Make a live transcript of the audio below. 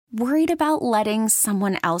Worried about letting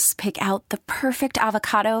someone else pick out the perfect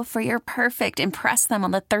avocado for your perfect impress them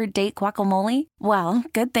on the third date guacamole? Well,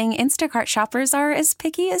 good thing Instacart shoppers are as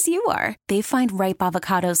picky as you are. They find ripe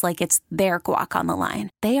avocados like it's their guac on the line.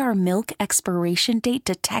 They are milk expiration date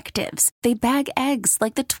detectives. They bag eggs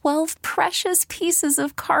like the 12 precious pieces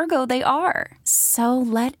of cargo they are. So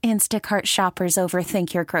let Instacart shoppers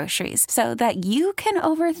overthink your groceries so that you can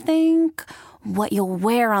overthink what you'll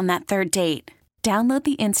wear on that third date. Download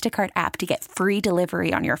the Instacart app to get free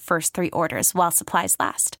delivery on your first 3 orders while supplies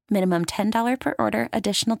last. Minimum $10 per order.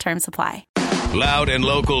 Additional terms apply. Loud and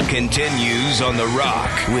Local continues on The Rock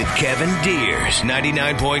with Kevin Deers,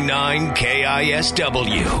 99.9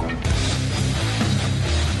 KISW.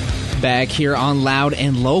 Back here on Loud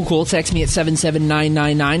and Local. Text me at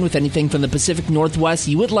 77999 with anything from the Pacific Northwest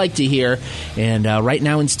you would like to hear. And right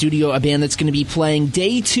now in studio, a band that's going to be playing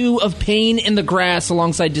Day 2 of Pain in the Grass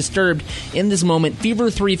alongside Disturbed in this moment. Fever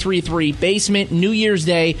 333, Basement, New Year's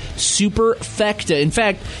Day, Superfecta. In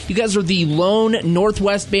fact, you guys are the lone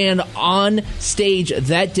Northwest band on stage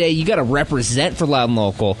that day. You got to represent for Loud and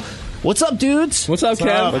Local. What's up, dudes? What's up,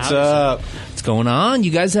 Kev? What's up? What's going on? You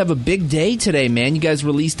guys have a big day today, man. You guys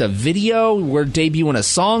released a video. We're debuting a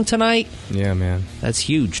song tonight. Yeah, man. That's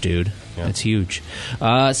huge, dude. Yeah. That's huge.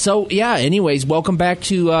 Anyways, welcome back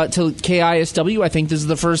to KISW. I think this is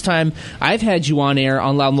the first time I've had you on air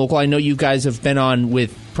on Loud and Local. I know you guys have been on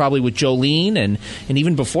with Jolene and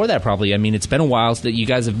even before that probably. I mean, it's been a while that you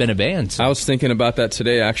guys have been a band. So. I was thinking about that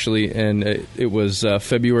today, actually, and it was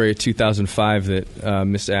February 2005 that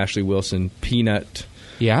Miss Ashley Wilson, Peanut,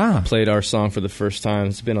 played our song for the first time.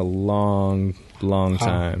 It's been a long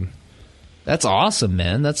time. That's awesome,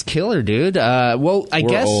 man. That's killer, dude. We're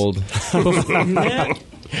guess old.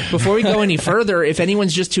 Before we go any further, if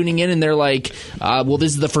anyone's just tuning in and they're like,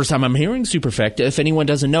 this is the first time I'm hearing Superfecta. If anyone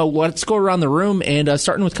doesn't know, let's go around the room and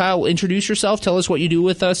starting with Kyle, introduce yourself. Tell us what you do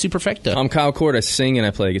with Superfecta. I'm Kyle Court. I sing and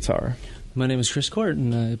I play guitar. My name is Chris Court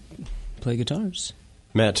and I play guitars.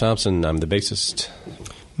 Matt Thompson. I'm the bassist.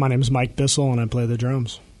 My name is Mike Bissell and I play the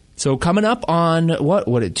drums. So coming up on,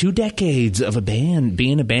 2 decades of a band,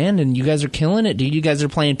 being a band, and you guys are killing it, dude. You guys are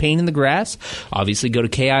playing Pain in the Grass. Obviously, go to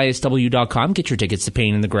KISW.com, get your tickets to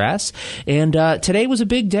Pain in the Grass. And today was a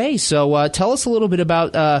big day, so tell us a little bit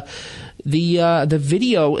about the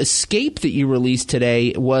video Escape that you released today.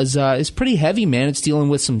 Is pretty heavy, man. It's dealing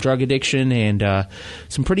with some drug addiction and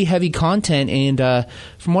some pretty heavy content. And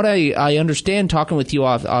from what I understand, talking with you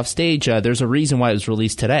off stage, there's a reason why it was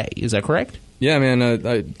released today. Is that correct? Yeah,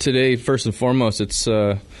 man. Today, first and foremost, it's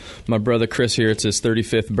my brother Chris here. It's his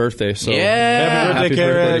 35th birthday. So yeah, happy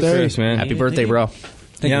birthday, Chris, man. Happy birthday, bro.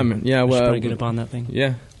 Thank you. Man. Yeah, well, trying to get up on that thing.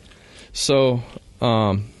 Yeah. So,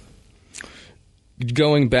 going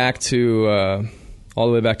back to all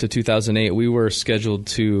the way back to 2008, we were scheduled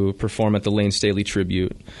to perform at the Lane Staley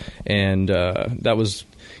Tribute, and that was.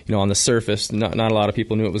 On the surface, not a lot of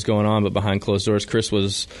people knew what was going on, but behind closed doors, Chris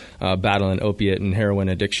was battling opiate and heroin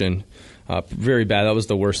addiction very bad. That was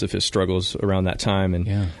the worst of his struggles around that time.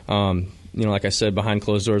 And, like I said, behind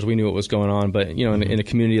closed doors, we knew what was going on. But, in a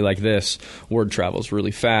community like this, word travels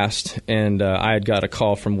really fast. And I had got a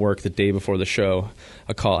call from work the day before the show,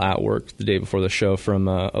 a call at work the day before the show from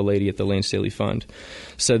a lady at the Lane Staley Fund.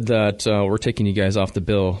 Said that we're taking you guys off the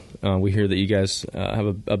bill. We hear that you guys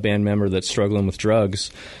have a band member that's struggling with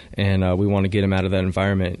drugs, and we want to get him out of that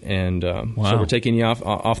environment. And so we're taking you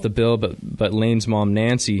off the bill. But Lane's mom,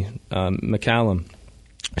 Nancy McCallum,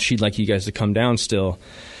 she'd like you guys to come down still.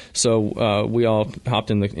 So we all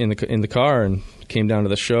hopped in the car and came down to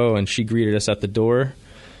the show, and she greeted us at the door.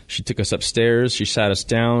 She took us upstairs. She sat us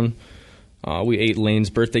down. We ate Lane's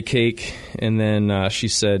birthday cake, and then she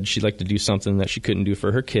said she'd like to do something that she couldn't do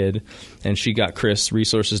for her kid, and she got Chris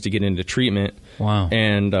resources to get into treatment. Wow.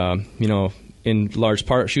 And, in large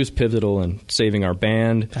part, she was pivotal in saving our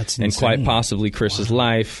band. That's and insane. quite possibly Chris's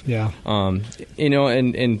life. Yeah.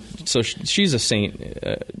 And so she's a saint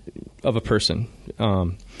of a person.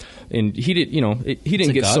 And he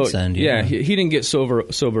didn't get godsend, yeah. he didn't get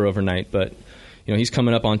sober overnight, but he's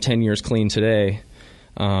coming up on 10 years clean today.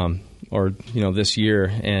 This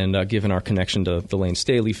year, and given our connection to the Lane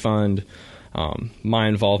Staley Fund, my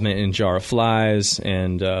involvement in Jar of Flies,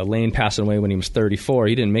 and Lane passing away when he was 34.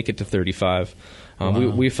 He didn't make it to 35.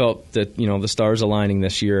 We felt that the stars aligning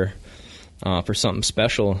this year for something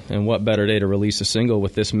special, and what better day to release a single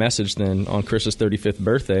with this message than on Chris's 35th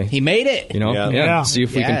birthday. He made it. Yeah. See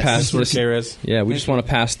if we can pass this. Where Yeah, we just want to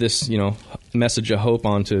pass this message of hope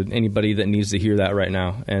onto anybody that needs to hear that right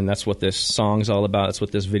now. And that's what this song's all about. That's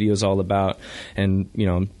what this video's all about. And,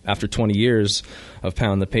 after 20 years of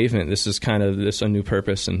Pound the Pavement, this is kind of a new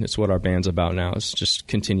purpose, and it's what our band's about now. It's just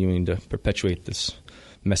continuing to perpetuate this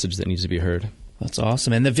message that needs to be heard. That's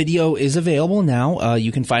awesome. And the video is available now.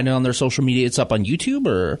 You can find it on their social media. It's up on YouTube,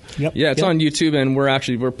 or? Yep. Yeah, it's on YouTube, and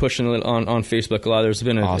we're pushing it on Facebook a lot. There's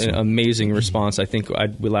been an amazing response. I think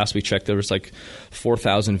last we checked, there was like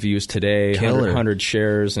 4,000 views today, 100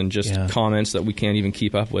 shares, and just comments that we can't even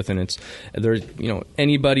keep up with. And it's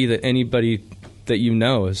anybody that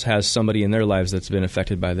has somebody in their lives that's been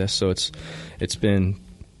affected by this. So it's been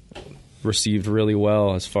received really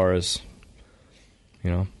well as far as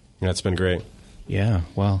Yeah, it's been great. Yeah,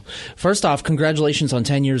 well, first off, congratulations on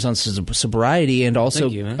 10 years on sobriety, and also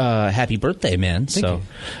Thank you, man. Happy birthday, man. Thank you.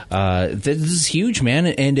 This is huge, man,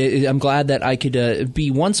 and I'm glad that I could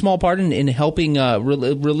be one small part in helping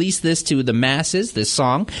release this to the masses, this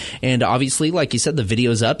song. And obviously, like you said, the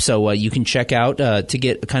video's up, so you can check out to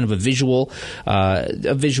get kind of a visual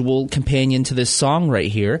companion to this song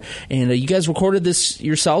right here. And you guys recorded this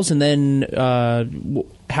yourselves, and then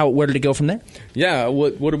where did it go from there? Yeah,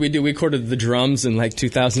 what did we do? We recorded the drums in like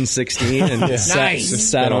 2016 and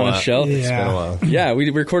sat on a shelf. It's been a while. Yeah, we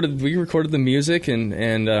recorded the music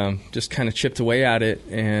and just kind of chipped away at it.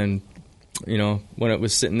 And when it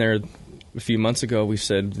was sitting there a few months ago, we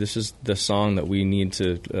said this is the song that we need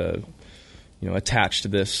to attach to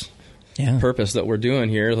this purpose that we're doing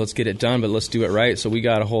here. Let's get it done, but let's do it right. So we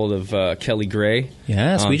got a hold of Kelly Gray.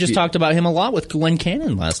 Yes, we just talked about him a lot with Glenn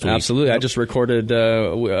Cannon last week. Absolutely. Yep. I just recorded,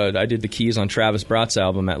 I did the keys on Travis Brott's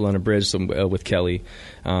album at London Bridge with Kelly.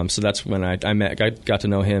 So that's when I got to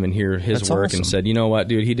know him and hear his work. Awesome. And said, you know what,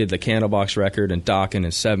 dude, he did the Candlebox record and Dokken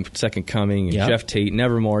and Second Coming and Jeff Tate,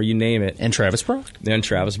 Nevermore, you name it. And Travis Brott. And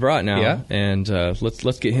Travis Brott now. Yeah. And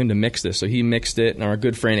let's get him to mix this. So he mixed it, and our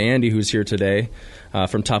good friend Andy, who's here today,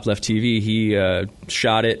 from Top Left TV, he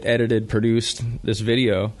shot it, edited, produced this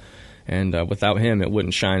video, and without him, it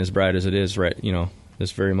wouldn't shine as bright as it is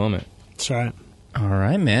this very moment. That's right. All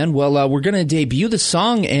right, man. Well, we're going to debut the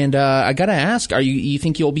song, and I got to ask, you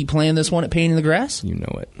think you'll be playing this one at Pain in the Grass? You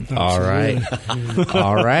know it. Absolutely.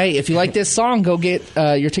 All right. If you like this song, go get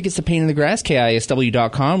your tickets to Pain in the Grass,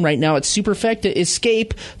 KISW.com. Right now, it's Superfecta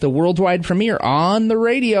Escape, the worldwide premiere on the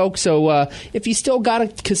radio. So if you still got a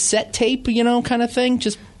cassette tape, kind of thing,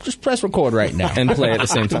 just press record right now. And play at the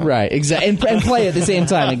same time. Right, exactly. And play at the same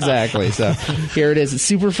time, exactly. So here it is.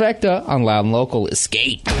 It's Superfecta on Loud and Local.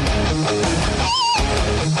 Escape.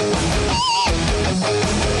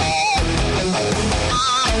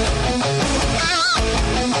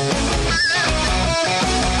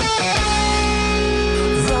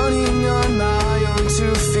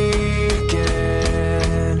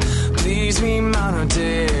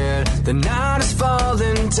 The night is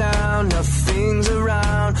falling down, nothing's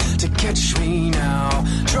around to catch me now.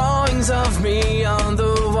 Drawings of me on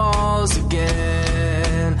the walls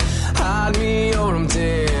again. Hide me or I'm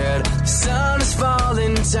dead. The sun is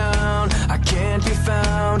falling down. I can't be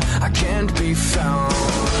found, I can't be found.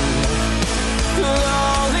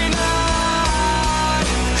 Lonely night,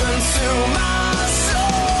 consume my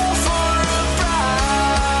soul for a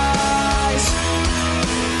price.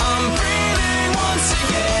 I'm breathing once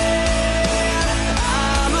again.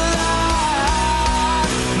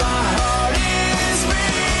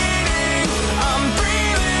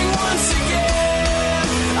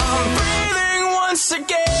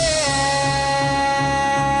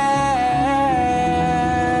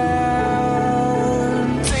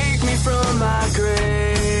 Take me from my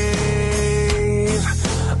grave.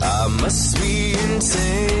 I must be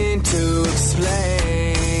insane to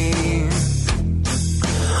explain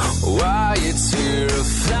why it's fear of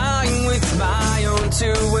flying with my own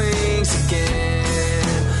two wings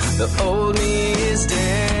again. The old me is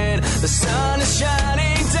dead. The sun is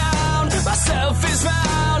shining down. Myself is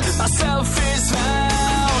found. Myself is found.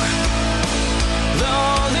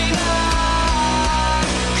 Lonely night,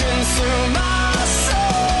 consume my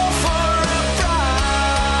soul for a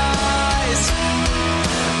price.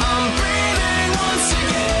 I'm breathing once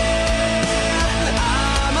again.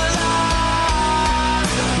 I'm alive.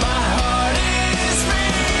 My heart is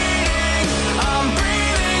beating. I'm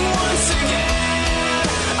breathing once again.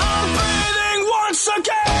 I'm breathing once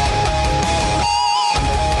again.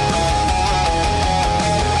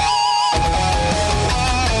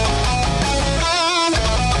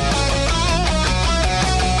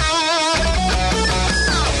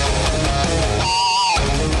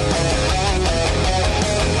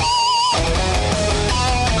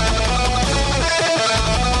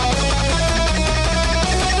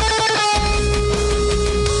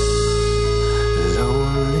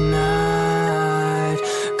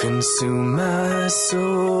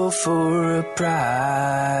 for a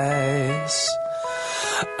price.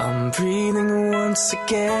 I'm breathing once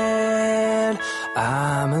again.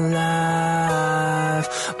 I'm alive.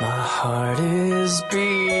 My heart is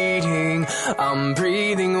beating. I'm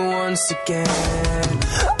breathing once again.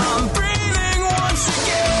 I'm breathing once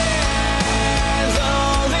again.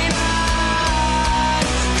 Lonely night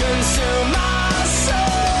consume my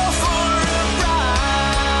soul for a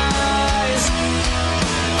prize.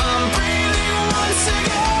 I'm breathing once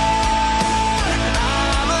again.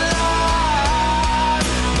 I'm alive.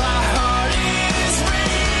 My heart is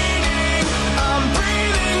beating. I'm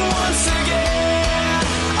breathing once again.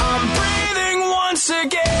 I'm breathing once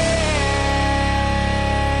again.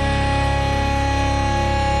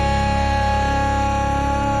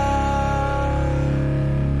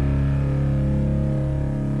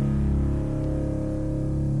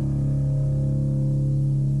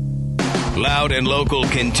 Loud and Local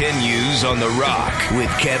continues on The Rock with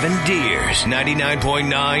Kevin Deers,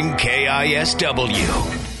 99.9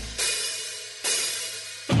 KISW.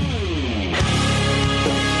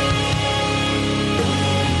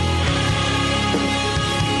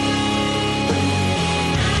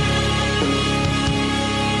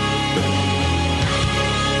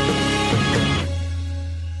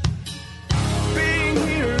 Being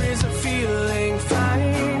here is a feeling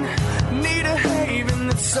fine. Need a haven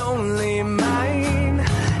that's only mine.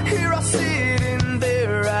 Here I sit and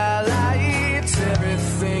there I lie. It's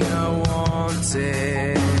everything I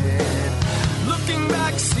wanted. Looking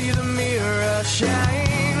back, see the mirror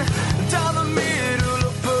shine. Down the middle,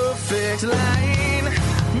 a perfect line.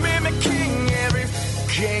 Mimicking every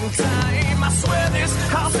fucking time. I swear this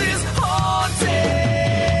house is haunted.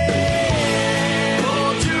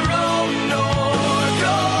 Hold your own or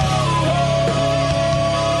go home.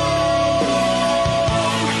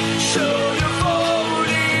 Show your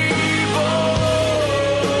 40 bones.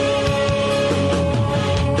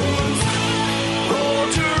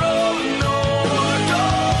 Hold your own or go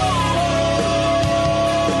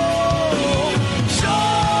home. Show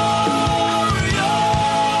your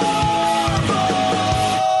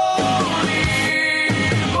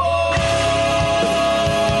 40 bones.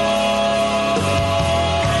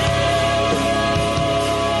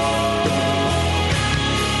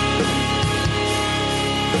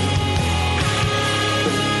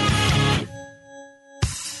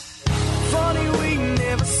 Funny we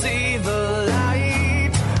never see the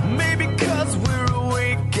light. Maybe 'cause we're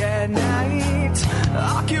awake at night.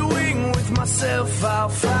 Arguing with myself, I'll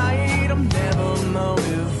fight. I'm never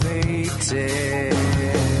motivated.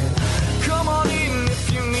 Come on in if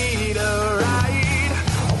you need a ride.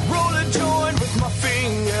 I'll roll a joint with my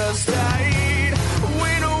fingers tied.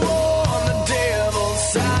 Win a war on the devil's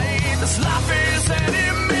side. This life is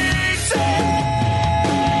animated.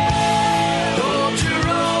 Hold your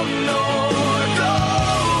own or go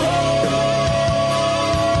home.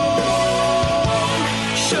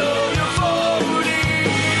 Show your 40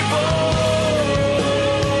 bones.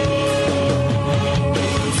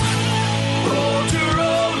 Hold your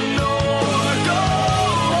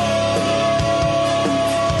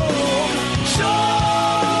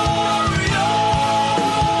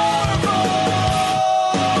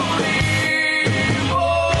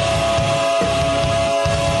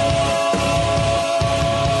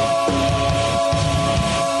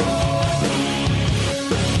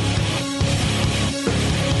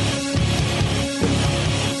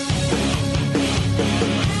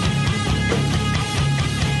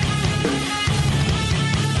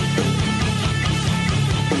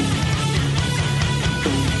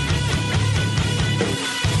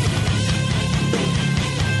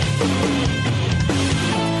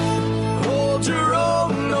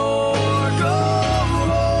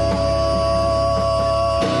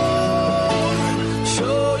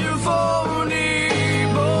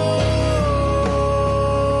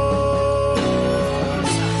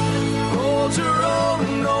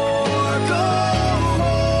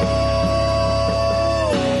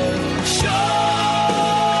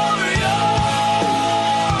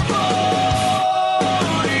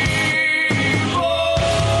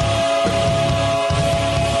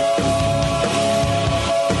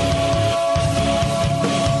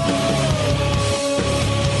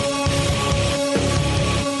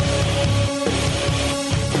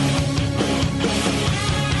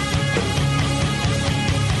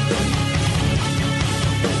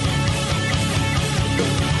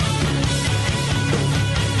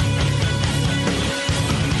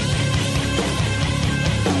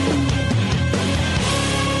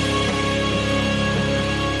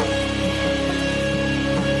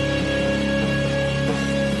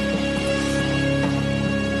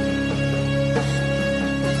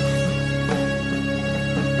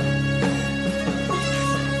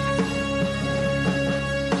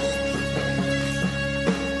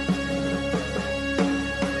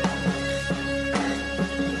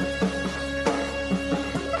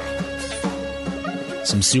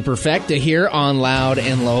Some Superfecta here on Loud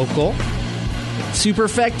and Local.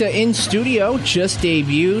 Superfecta in studio just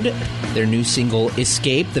debuted their new single,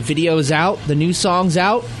 Escape. The video's out. The new song's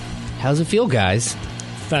out. How's it feel, guys?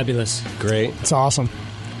 Fabulous. Great. It's awesome.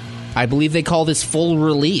 I believe they call this full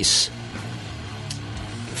release.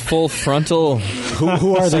 Full frontal.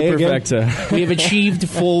 Who are they again? Superfecta. We have achieved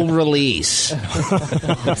full release.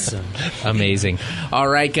 Awesome. Amazing. All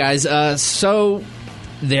right, guys. So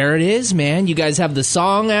there it is, man. You guys have the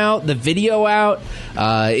song out, the video out.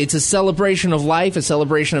 It's a celebration of life, a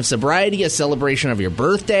celebration of sobriety, a celebration of your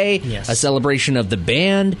birthday, Yes. a celebration of the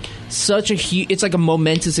band. It's like a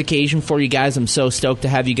momentous occasion for you guys. I'm so stoked to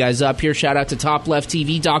have you guys up here. Shout out to Top Left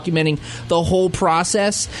TV documenting the whole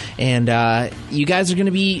process. And you guys are going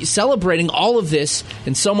to be celebrating all of this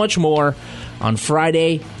and so much more on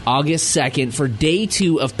Friday, August 2nd for day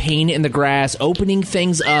 2 of Pain in the Grass, opening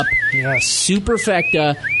things up. Yes.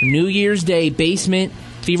 Superfecta, New Year's Day, Basement,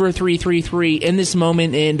 Fever 333 in this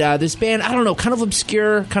moment. And this band, I don't know, kind of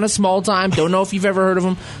obscure, kind of small time. Don't know if you've ever heard of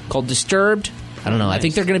them, called Disturbed. I don't know. I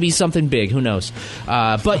think they're going to be something big. Who knows?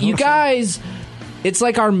 But you guys... It's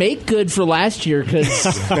like our make good for last year because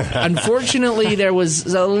unfortunately there was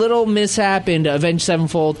a little mishap in Avenged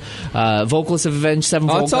Sevenfold. Vocalist of Avenged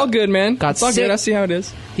Sevenfold. Oh, it's all good, man. Got It's all sick. good. I see how it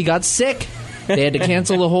is. He got sick. They had to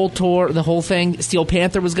cancel the whole tour, the whole thing. Steel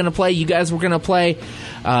Panther was going to play. You guys were going to play.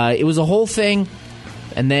 It was a whole thing.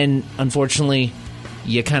 And then, unfortunately,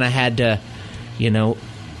 you kind of had to,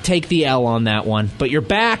 take the L on that one. But you're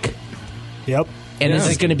back, Yep. and this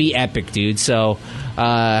is going to be epic, dude. So,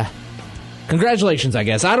 congratulations, I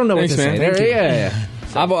guess. I don't know Thanks, what to man. say. Thank you. Yeah.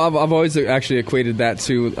 I've always actually equated that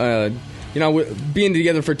to, being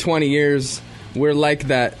together for 20 years, we're like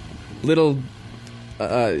that little,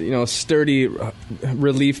 sturdy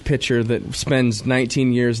relief pitcher that spends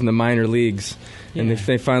 19 years in the minor leagues. And Yeah. if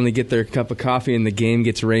they finally get their cup of coffee and the game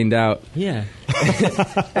gets rained out. Yeah.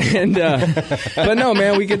 And but no,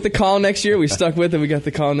 man, we get the call next year. We stuck with it. We got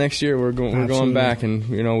the call next year. We're going Absolutely. back, and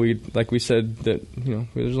we said that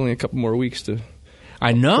there's only a couple more weeks to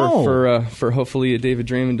I know. for hopefully David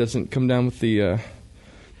Draymond doesn't come down with the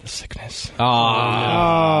sickness. Oh,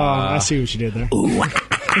 I see what you did there.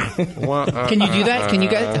 Can you do that? Can you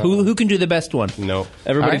guys? Who can do the best one? No.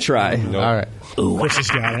 Everybody All right. try. No. All right. Chris has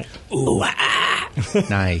got it.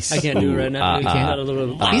 Nice. I can't do it right now. We got a little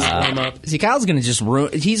warm up. See, Kyle's going to just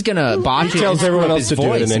ruin... He's going to botch it. tells and everyone screw up else his to do it,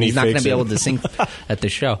 voice, and then he he's not going to fakes be it. able to sing at the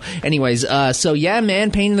show. Anyways, so yeah,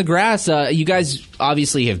 man, Pain in the Grass. You guys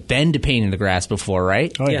obviously have been to Pain in the Grass before,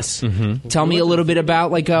 right? Oh, yeah. Yes. Tell me a little bit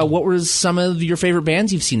about, what were some of your favorite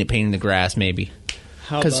bands you've seen at Pain in the Grass, maybe?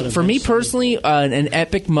 Because for me personally, an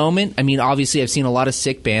epic moment. I mean, obviously, I've seen a lot of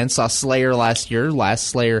sick bands. Saw Slayer last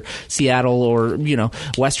Slayer Seattle or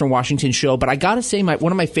Western Washington show. But I gotta say,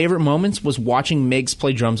 one of my favorite moments was watching Migs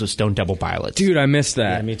play drums with Stone Temple Pilots. Dude, I missed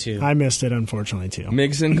that. Yeah, me too. I missed it, unfortunately, too.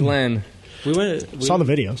 Miggs and Glenn. We Saw the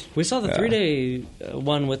videos. We saw the 3-day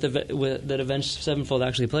one with that Avenged Sevenfold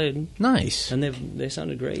actually played, Nice. and they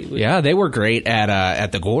sounded great. Yeah, they were great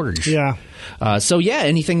at the Gorge. Yeah. So yeah,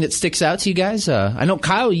 anything that sticks out to you guys? I know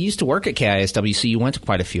Kyle, you used to work at KISW, so you went to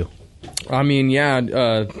quite a few. I mean,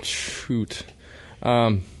 yeah. Shoot.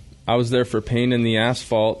 I was there for Pain in the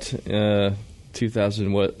Asphalt,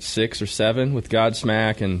 2006 or 7 with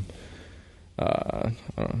Godsmack, and I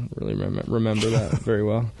don't really remember that very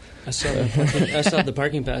well. I saw the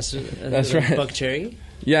parking pass. That's right. Buck Cherry.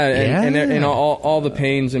 Yeah, and Yeah. all the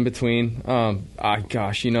pains in between.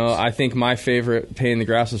 I think my favorite Pain in the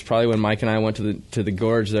Grass was probably when Mike and I went to the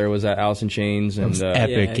Gorge. There was at Alice in Chains, and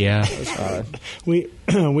Epic, yeah. We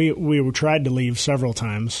tried to leave several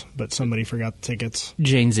times, but somebody forgot the tickets.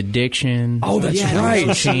 Jane's Addiction. Oh, that's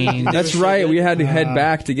right. Chains. That's right. We had to head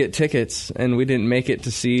back to get tickets, and we didn't make it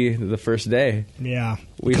to see the first day. Yeah.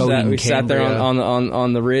 We Cody and sat there Cambria.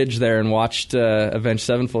 on the ridge there and watched Avenged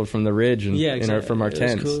Sevenfold from the ridge and from our It was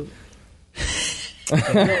tents. cool.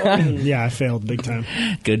 Yeah, I failed big time.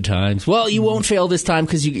 Good times. Well, you won't fail this time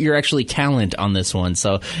because you're actually talent on this one,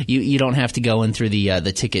 so you don't have to go in through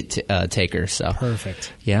the ticket taker. So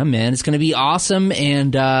Perfect. yeah, man, it's going to be awesome.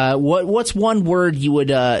 And what's one word you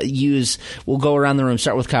would use? We'll go around the room.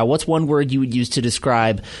 Start with Kyle. What's one word you would use to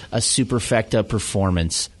describe a Superfecta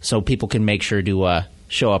performance so people can make sure to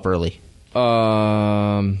show up early?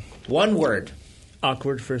 Um, One word.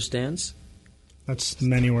 Awkward first dance. That's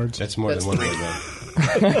many words. That's more than one word,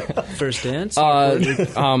 though. First dance. on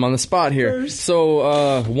the spot here.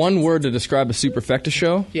 So, one word to describe a Superfecta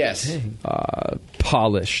show: Yes.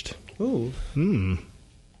 polished. Ooh.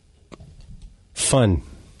 Fun.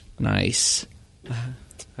 Nice.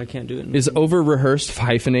 I can't do it. Is over-rehearsed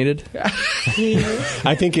hyphenated?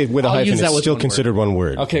 I think with a I'll hyphen, use that it's with still one considered one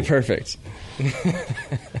word. Okay, perfect. I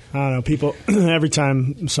don't know. People, every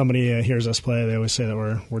time somebody hears us play, they always say that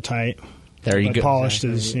we're tight. There you But go. polished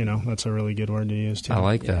is, that's a really good word to use, too. I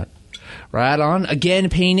like that. Right on. Again,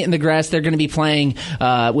 Pain in the Grass. They're going to be playing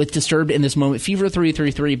with Disturbed in this moment. Fever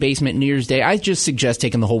 333 Basement New Year's Day. I just suggest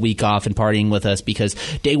taking the whole week off and partying with us because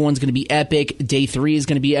day one's going to be epic. Day 3 is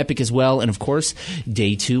going to be epic as well. And of course,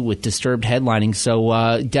 day 2 with Disturbed headlining.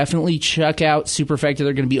 So definitely check out Superfecta.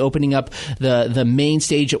 They're going to be opening up the main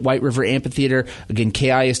stage at White River Amphitheater. Again,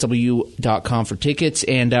 KISW.com for tickets.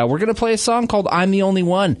 And we're going to play a song called I'm the Only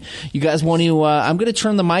One. You guys want to, I'm going to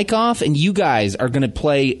turn the mic off and you guys are going to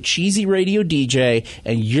play Cheesy Radio DJ,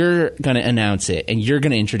 and you're going to announce it, and you're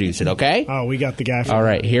going to introduce it, okay? Oh, we got the guy for All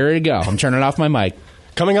right, here we go. I'm turning off my mic.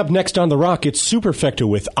 Coming up next on The Rock, it's Superfecta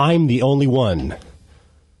with I'm the Only One.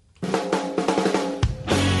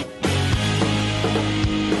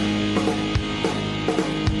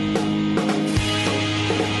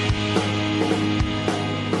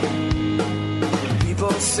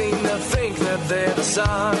 People seem to think that they're the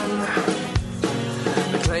sun.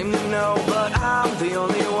 They claim to know, but I'm the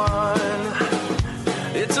only one.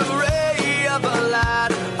 It's a ray of a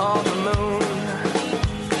light on the moon.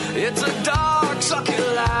 It's a dark, sucking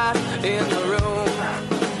light in the room.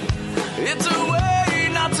 It's a way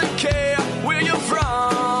not to care where you're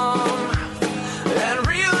from and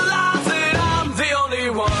realize that I'm the only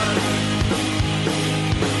one.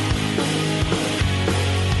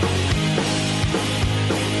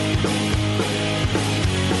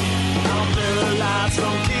 I'm paralyzed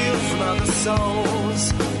from guilt from other souls,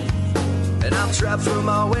 and I'm trapped through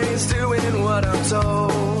my ways doing what I'm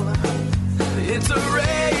told. It's a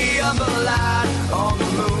ray of a light on the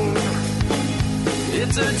moon.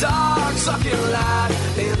 It's a dark, sucking light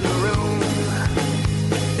in the room.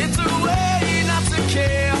 It's a way not to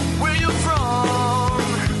care where you're from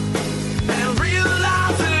and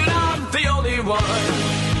realize that I'm the only one.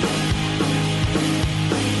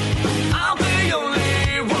 I'm the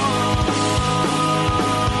only one.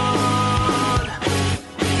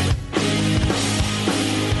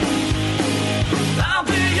 I'm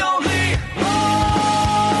the only one,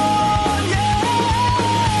 yeah.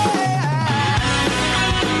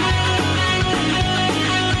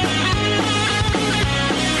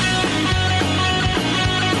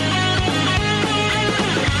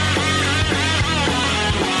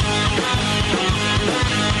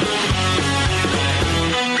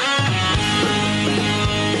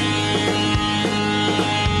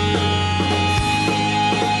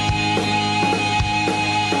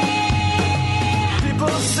 People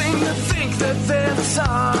seem to think that they're the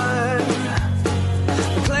sun.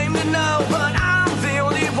 They claim to know, but I'm the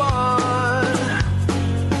only one.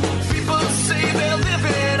 People say they're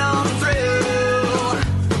living on a thrill,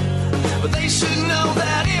 but they should know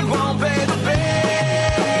that it won't pay the bill.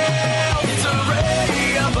 It's a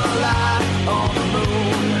ray of a light on the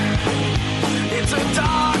moon. It's a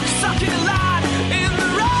dark, sucking light in the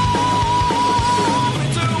road.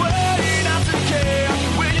 It's a way not to care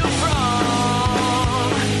where you're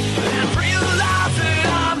from and realize that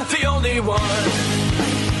I'm the only one.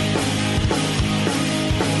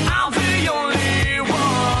 I'm the only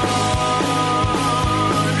one.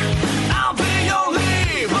 I'm the only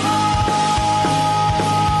one.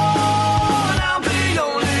 I'm the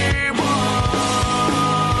only one.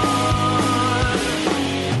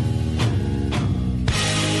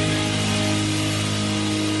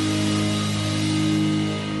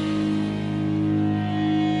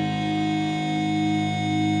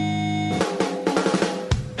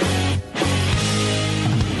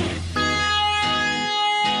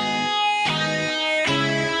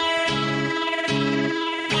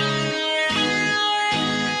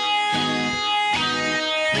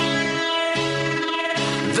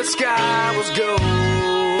 The sky was gold,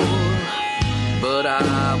 but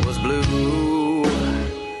I was blue.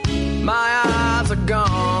 My eyes are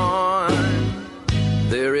gone,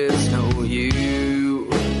 there is no you.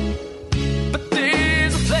 But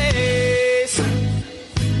there's a place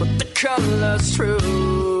with the colors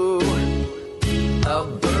true. A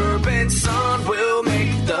Burbank sun will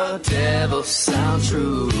make the devil sound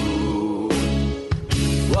true.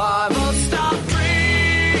 Why must I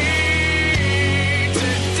dream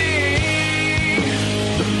today?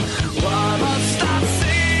 Why must I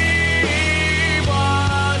say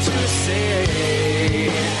what you say?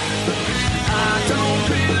 I don't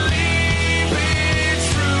believe it's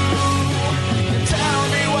true. You tell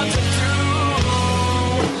me what to do.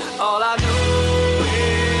 All I know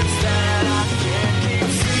is that I can't keep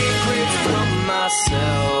secrets from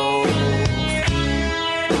myself.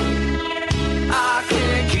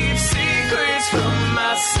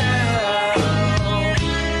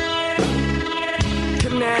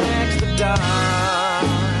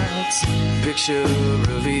 picture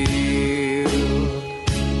revealed.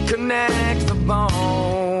 Connect the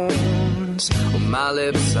bones, my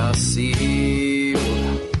lips are sealed.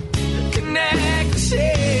 Connect the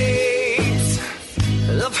shapes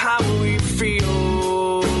of how we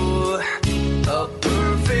feel. A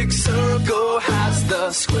perfect circle has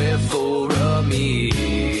the square for a meal.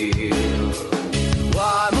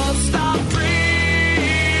 Why must I breathe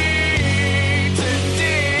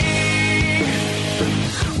today?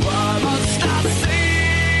 Why must I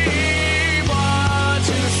say what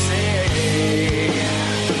you say?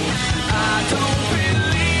 I don't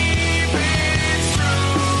believe it's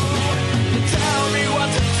true. You tell me what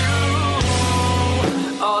to do.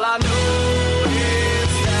 All I know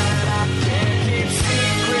is that I can't keep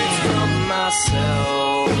secrets from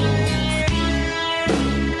myself.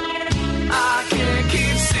 I can't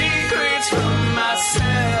keep secrets from myself.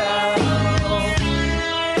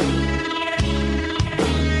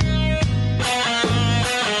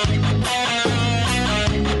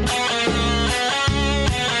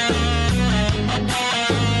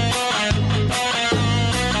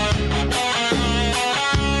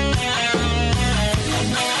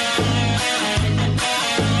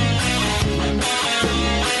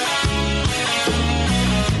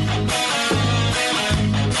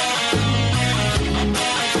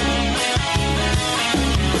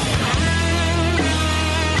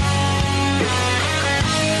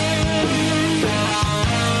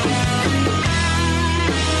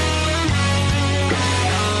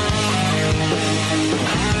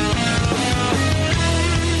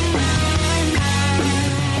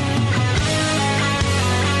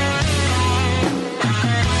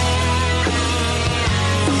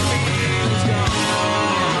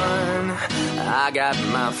 I got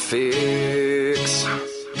my fix.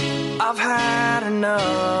 I've had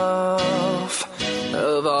enough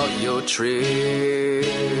of all your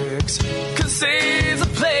tricks. 'Cause there's a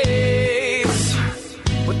place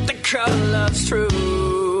with the colors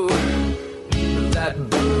true. That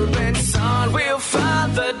bourbon sun will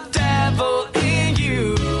find the devil in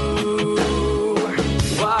you.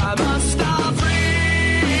 Why must I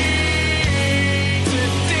breathe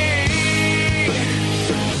today?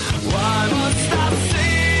 Why must I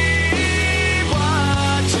say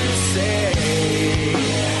what you say?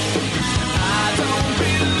 I don't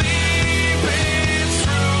believe it's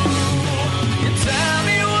true. You tell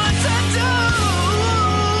me what to do.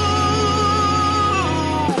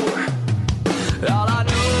 All I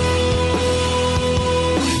know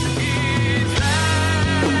is that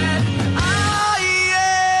I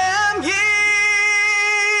am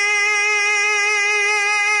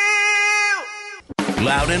you.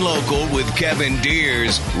 Loud and Local with Kevin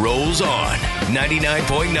Deers rolls on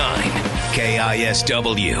 99.9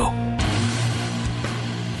 KISW.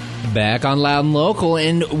 Back on Loud and Local,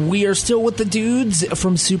 and we are still with the dudes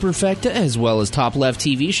from Superfecta as well as Top Left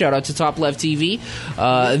TV. Shout out to Top Left TV.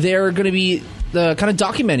 They're going to be kind of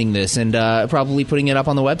documenting this and probably putting it up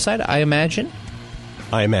on the website, I imagine.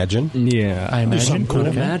 I imagine. Yeah. I imagine. something cool.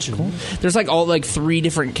 Okay, Imagine. cool. There's like all like 3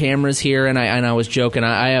 different cameras here, and I was joking.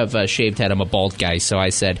 I have a shaved head. I'm a bald guy, so I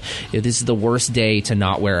said this is the worst day to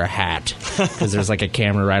not wear a hat because there's like a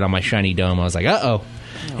camera right on my shiny dome. I was like, uh-oh.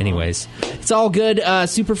 Anyways, it's all good.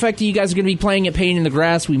 Superfecta, you guys are going to be playing at Pain in the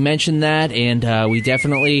Grass. We mentioned that, and we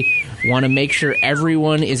definitely want to make sure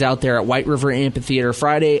everyone is out there at White River Amphitheater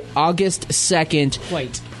Friday, August 2nd.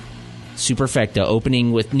 White. Superfecta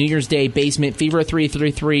opening with New Year's Day Basement, Fever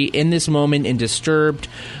 333, In This Moment, and Disturbed.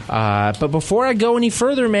 But before I go any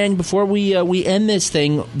further, man, before we end this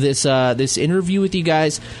thing, this interview with you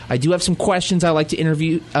guys, I do have some questions I like to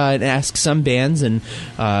interview and ask some bands. And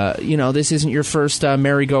this isn't your first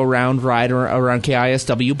merry-go-round ride around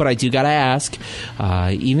KISW, but I do gotta ask,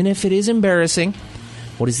 even if it is embarrassing,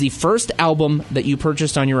 what is the first album that you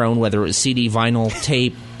purchased on your own, whether it was CD, vinyl,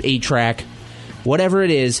 tape, 8-track? Whatever it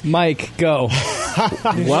is. Mike, go.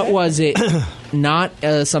 What was it? Not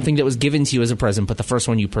something that was given to you as a present, but the first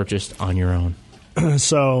one you purchased on your own.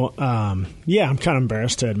 So, yeah, I'm kind of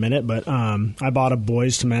embarrassed to admit it, but I bought a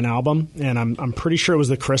Boyz II Men album, and I'm pretty sure it was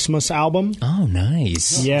the Christmas album. Oh,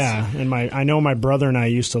 nice. Yeah, and I know my brother and I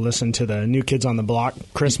used to listen to the New Kids on the Block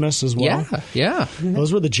Christmas as well. Yeah.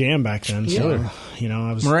 Those were the jam back then. So,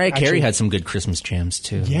 I was Mariah Carey actually- had some good Christmas jams,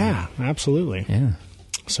 too. Yeah, absolutely. Yeah.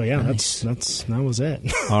 So yeah, Nice. that was it.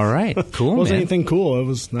 All right. Cool, It wasn't man. anything cool.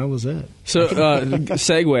 That was it. So,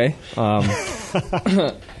 segue.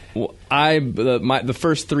 The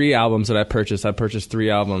first 3 albums that I purchased 3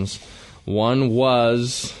 albums. One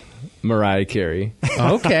was Mariah Carey.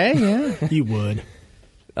 Okay, yeah. You would.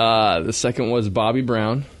 The second was Bobby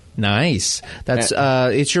Brown. Nice. That's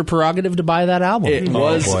it's your prerogative to buy that album. It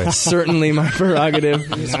was certainly my prerogative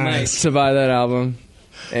to buy that album.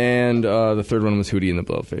 And the third one was Hootie and the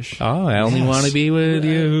Blowfish. Oh, I only want to be with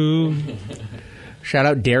you. Shout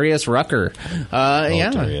out Darius Rucker.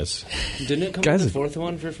 Darius. Didn't it come with the fourth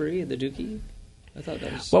one for free at the Dookie? I thought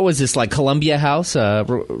that was... What was this, like Columbia House? Get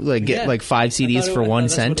 5 CDs for 1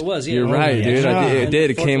 cent? That's what it was, yeah. You're right, dude. It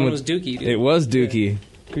did. It came with... Was Dookie, dude. It was Dookie.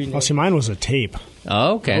 Well, see, mine was a tape.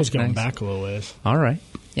 Oh, okay. I was going back a little ways. All right.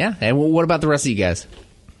 Yeah. And what about the rest of you guys?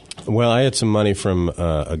 Well, I had some money from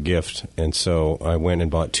a gift, and so I went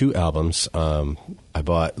and bought 2 albums. I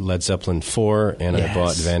bought Led Zeppelin 4, and I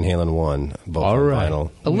bought Van Halen 1, both on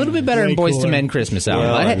vinyl. A little bit better than Boyz II Men Christmas album.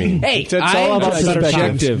 Well, I mean, it's all about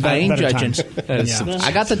subjective. I ain't Better judging. times.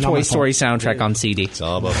 I got the Toy Story soundtrack on CD. It's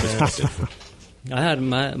all about perspective. I had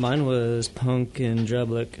mine was Punk and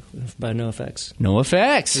Drublick by NoFX.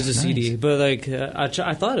 NoFX. It was a CD, but like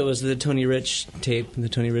I thought it was the Tony Rich tape, the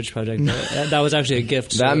Tony Rich project. But that was actually a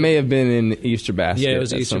gift. That may have been in Easter Basket. Yeah, it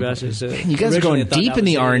was Easter Basket. So you guys are going deep in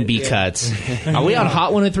the R&B cuts. Are we on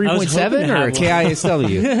Hot 103.7 or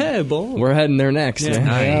KISW? We're heading there next. Yeah.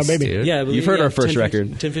 Nice, baby. dude. Yeah, You've heard our first 10, record.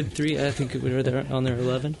 1053. I think we were there on there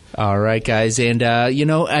 11. All right, guys, and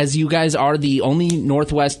as you guys are the only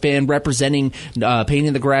Northwest band representing Pain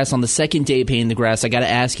in the Grass on the second day of Pain in the Grass, I got to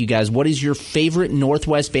ask you guys, what is your favorite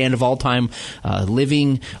Northwest band of all time,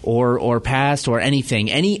 living or past or anything,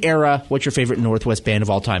 any era? What's your favorite Northwest band of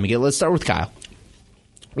all time? Again, let's start with Kyle.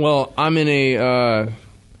 Well, I'm in a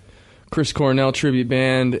Chris Cornell tribute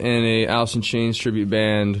band and a Alice in Chains tribute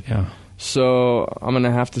band. Yeah. So I'm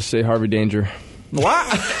gonna have to say Harvey Danger.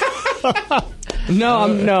 What?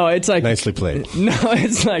 No, it's like Nicely played. No,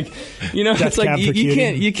 it's like Death it's like Cab for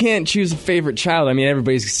Cutie. you can't choose a favorite child. I mean,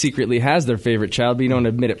 everybody secretly has their favorite child, but you don't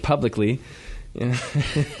admit it publicly. Yeah.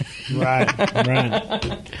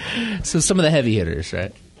 Right. So some of the heavy hitters,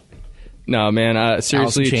 right? No, man.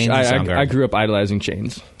 Seriously, Chains and Soundgarden. I grew up idolizing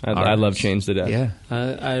Chains. I love Chains to death. Yeah.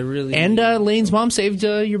 I really And Lane's mom saved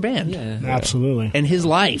your band. yeah. Absolutely. And his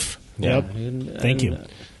life. Yep. Thank you.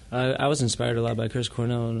 I was inspired a lot by Chris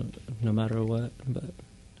Cornell, no matter what, but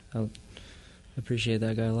I appreciate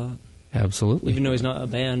that guy a lot. Absolutely. Even though he's not a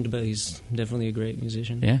band, but he's definitely a great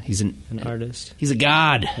musician. Yeah, he's an artist. He's a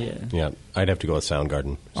god. Yeah. Yeah, I'd have to go with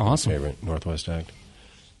Soundgarden. It's Awesome. my favorite Northwest act.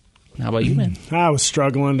 How about you, man? I was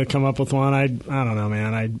struggling to come up with one. I don't know,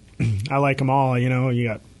 man. I like them all. You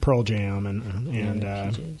got Pearl Jam and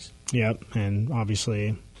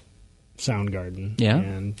obviously Soundgarden. Yeah.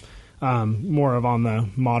 And more of on the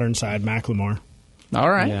modern side, Macklemore. All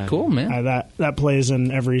right, Yeah. cool, man. That plays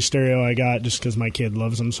in every stereo I got just because my kid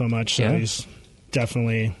loves him so much. So he's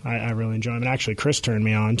definitely, I really enjoy him. And actually, Chris turned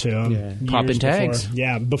me on to him. Yeah. Poppin' Tags.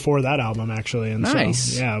 Before that album, actually. And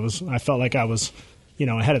Nice. So, I felt like I was,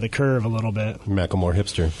 ahead of the curve a little bit. Macklemore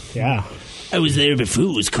hipster. Yeah. I was there before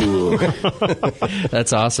it was cool.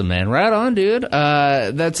 That's awesome, man. Right on, dude.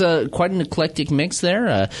 That's quite an eclectic mix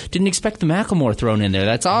there. Didn't expect the Macklemore thrown in there.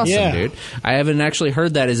 That's awesome, dude. I haven't actually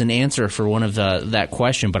heard that as an answer for one of that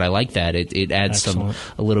question, but I like that. It adds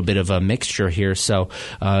a little bit of a mixture here. So,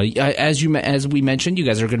 as we mentioned, you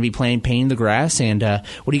guys are going to be playing Pain in the Grass, and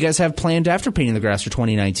what do you guys have planned after Pain in the Grass for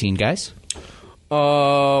 2019, guys?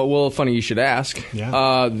 Well, funny you should ask.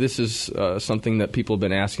 Yeah. This is something that people have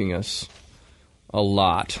been asking us a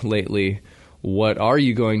lot lately. What are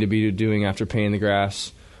you going to be doing after Pain in the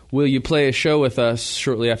Grass? Will you play a show with us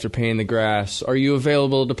shortly after Pain in the Grass? Are you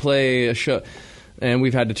available to play a show? And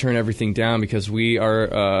we've had to turn everything down because we are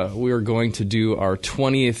going to do our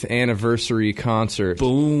 20th anniversary concert.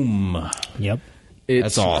 Boom. Yep.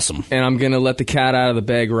 That's awesome. And I'm going to let the cat out of the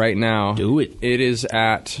bag right now. Do it. It is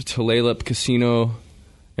at Tulalip Casino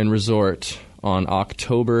and Resort on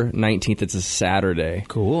October 19th. It's a Saturday.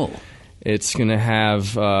 Cool. It's going to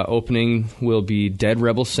have opening will be Dead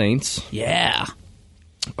Rebel Saints. Yeah.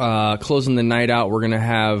 Closing the night out, we're going to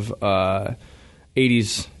have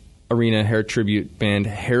 80s arena hair tribute band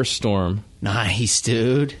Hairstorm. Nice,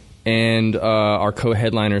 dude. And our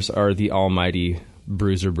co-headliners are the almighty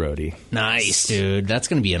Bruiser Brody. Nice, dude. That's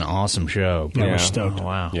going to be an awesome show. Yeah, we're stoked. Oh,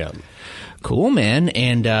 wow. Yeah. Cool, man.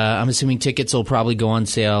 And I'm assuming tickets will probably go on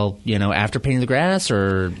sale, after Pain in the Grass,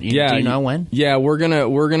 or do you know when? Yeah, we're gonna do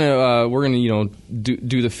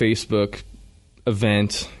the Facebook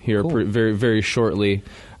event here very very shortly.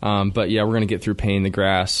 But yeah, we're gonna get through Pain in the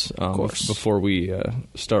Grass before we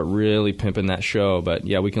start really pimping that show. But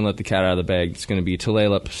yeah, we can let the cat out of the bag. It's gonna be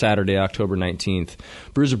Tulalip Saturday, October 19th.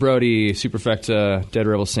 Bruiser Brody, Superfecta, Dead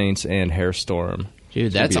Rebel Saints, and Hairstorm.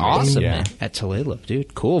 Dude, that's awesome, Yeah. man. At Tulalip,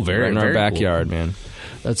 dude. Cool. Right Very, in our very backyard, cool. man.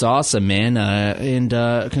 That's awesome, man. And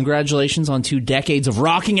congratulations on 2 decades of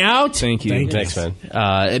rocking out. Thank you. Thanks, man.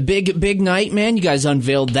 A big night, man. You guys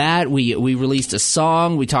unveiled that. We released a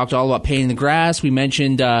song. We talked all about Pain in the Grass. We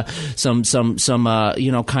mentioned some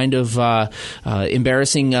kind of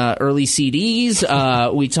embarrassing early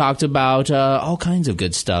CDs. We talked about all kinds of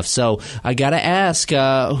good stuff. So I gotta ask,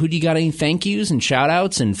 who do you got any thank yous and shout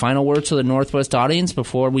outs and final words to the Northwest audience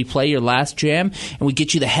before we play your last jam and we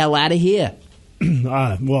get you the hell out of here?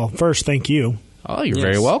 Well, first, thank you. Oh, you're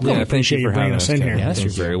very welcome. Yeah, Appreciate you bringing us in here. Yes,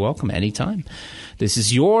 you're very welcome anytime. This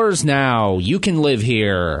is yours now. You can live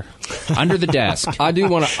here under the desk. I do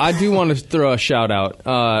want to throw a shout out.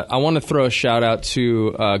 I want to throw a shout out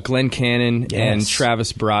to Glenn Cannon and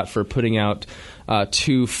Travis Brott for putting out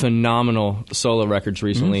 2 phenomenal solo records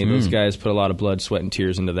recently. Those guys put a lot of blood, sweat, and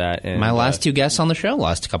tears into that. And, My last 2 guests on the show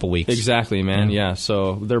last couple weeks. Exactly, man. Yeah.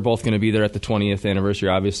 So they're both going to be there at the 20th anniversary,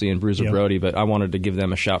 obviously, in Bruiser Brody. But I wanted to give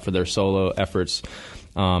them a shout for their solo efforts.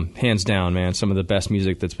 Hands down, man. Some of the best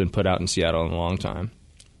music that's been put out in Seattle in a long time.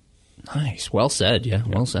 Nice. Well said. Yeah,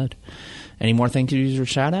 well said. Any more thank yous or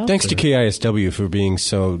shout outs? Thanks to KISW for being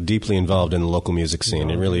so deeply involved in the local music scene.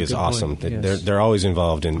 It really is awesome. They're always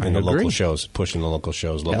involved in the local shows, pushing the local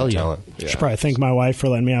shows, local talent. I should probably thank my wife for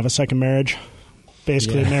letting me have a second marriage.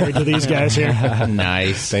 Basically married to these guys here.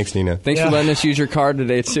 Nice. Thanks, Nina. Thanks for letting us use your car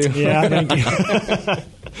today, too. Yeah, thank you.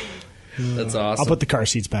 That's awesome. I'll put the car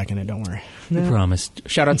seats back in it, don't worry. You promised.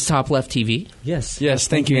 Shout out to Top Left TV. Yes. Yes,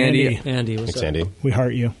 thank you, Andy. Andy, what's Thanks, up? Andy. We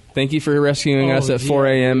heart you. Thank you for rescuing us at 4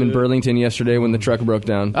 a.m. in Burlington yesterday when the truck broke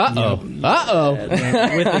down. Uh-oh.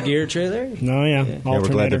 With the gear trailer? No, yeah. Yeah, we're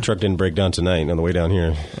glad the truck didn't break down tonight on the way down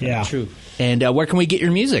here. Yeah. True. And where can we get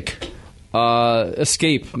your music?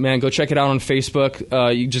 Escape, man. Go check it out on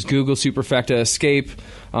Facebook. You just Google Superfecta Escape.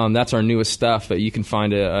 That's our newest stuff, but you can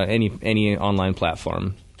find it any online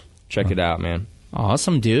platform. Check it out, man.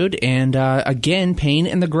 Awesome, dude. And again, Pain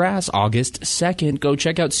in the Grass, August 2nd. Go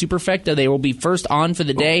check out Superfecta. They will be first on for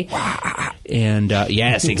the day. And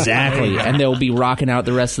yes, exactly. And they'll be rocking out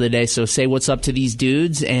the rest of the day. So say what's up to these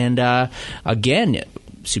dudes. And again,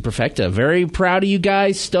 Superfecta, very proud of you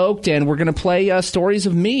guys, stoked. And we're going to play Stories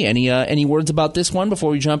of Me. Any words about this one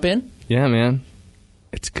before we jump in? Yeah, man.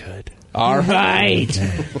 It's good. All right.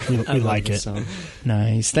 We like it.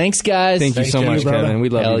 Nice. Thanks, guys. Thank you so much, brother. Kevin. We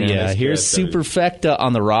love Hell you, man. yeah. Here's Superfecta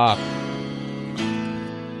on the rock.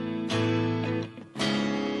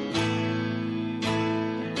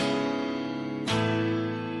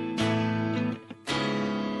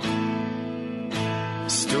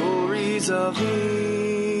 Stories of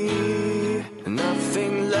me,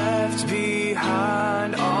 nothing left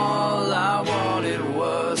behind. All I wanted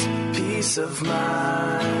was peace of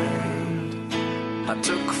mind. I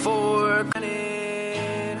took for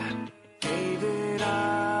granted, gave it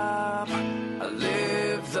up. I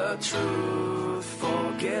lived the truth,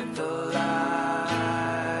 forget the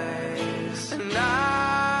lies. And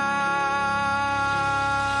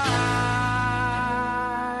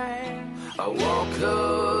I walk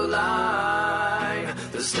the line.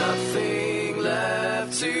 There's nothing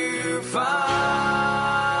left to find.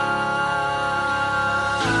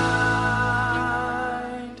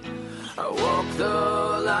 I walk the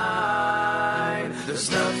line. There's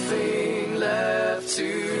nothing left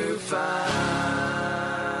to find.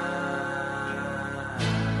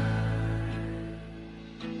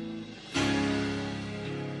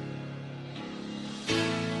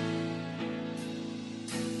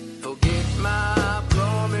 Forget my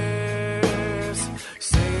promise,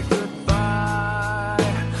 say goodbye.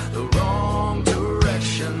 The wrong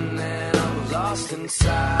direction and I'm lost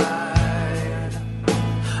inside.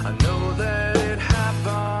 I know that it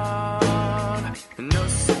happened, no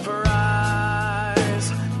surprise.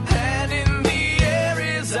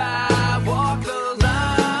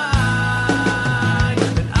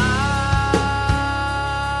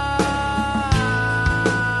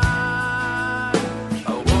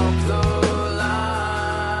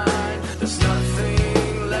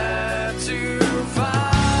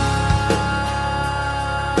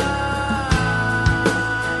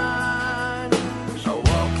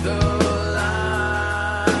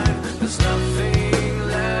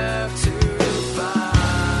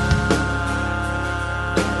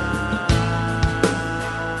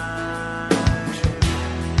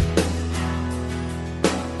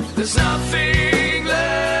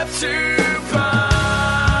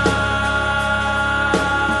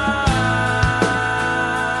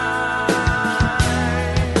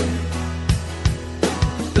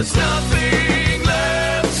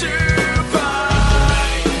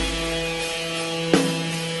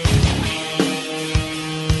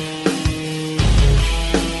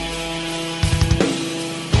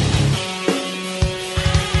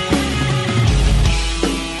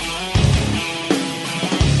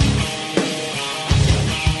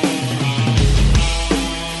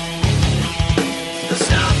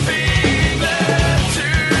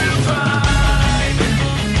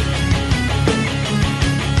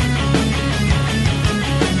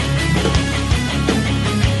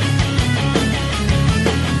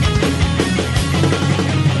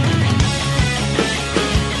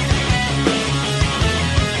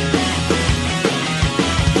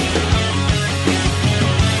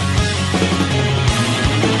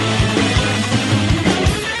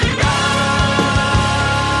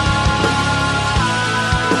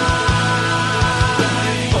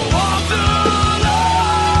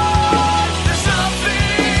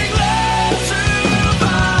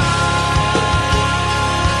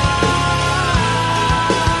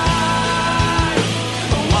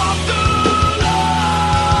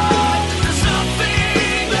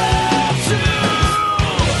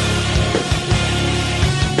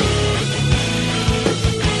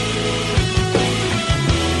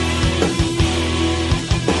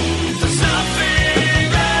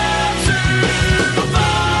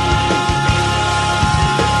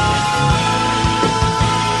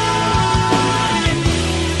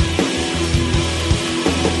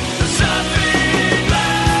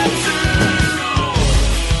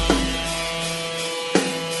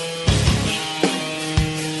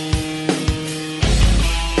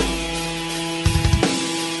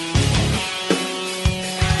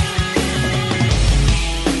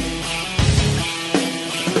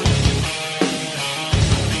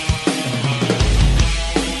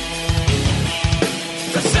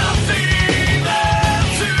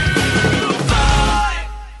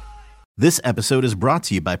 This episode is brought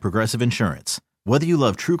to you by Progressive Insurance. Whether you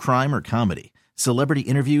love true crime or comedy, celebrity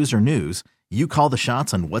interviews or news, you call the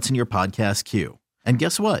shots on what's in your podcast queue. And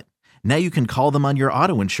guess what? Now you can call them on your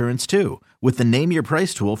auto insurance too with the Name Your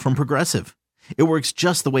Price tool from Progressive. It works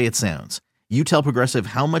just the way it sounds. You tell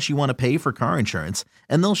Progressive how much you want to pay for car insurance,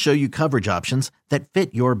 and they'll show you coverage options that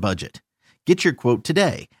fit your budget. Get your quote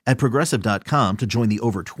today at Progressive.com to join the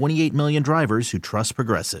over 28 million drivers who trust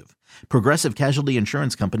Progressive. Progressive Casualty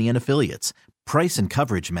Insurance Company and Affiliates. Price and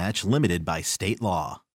coverage match limited by state law.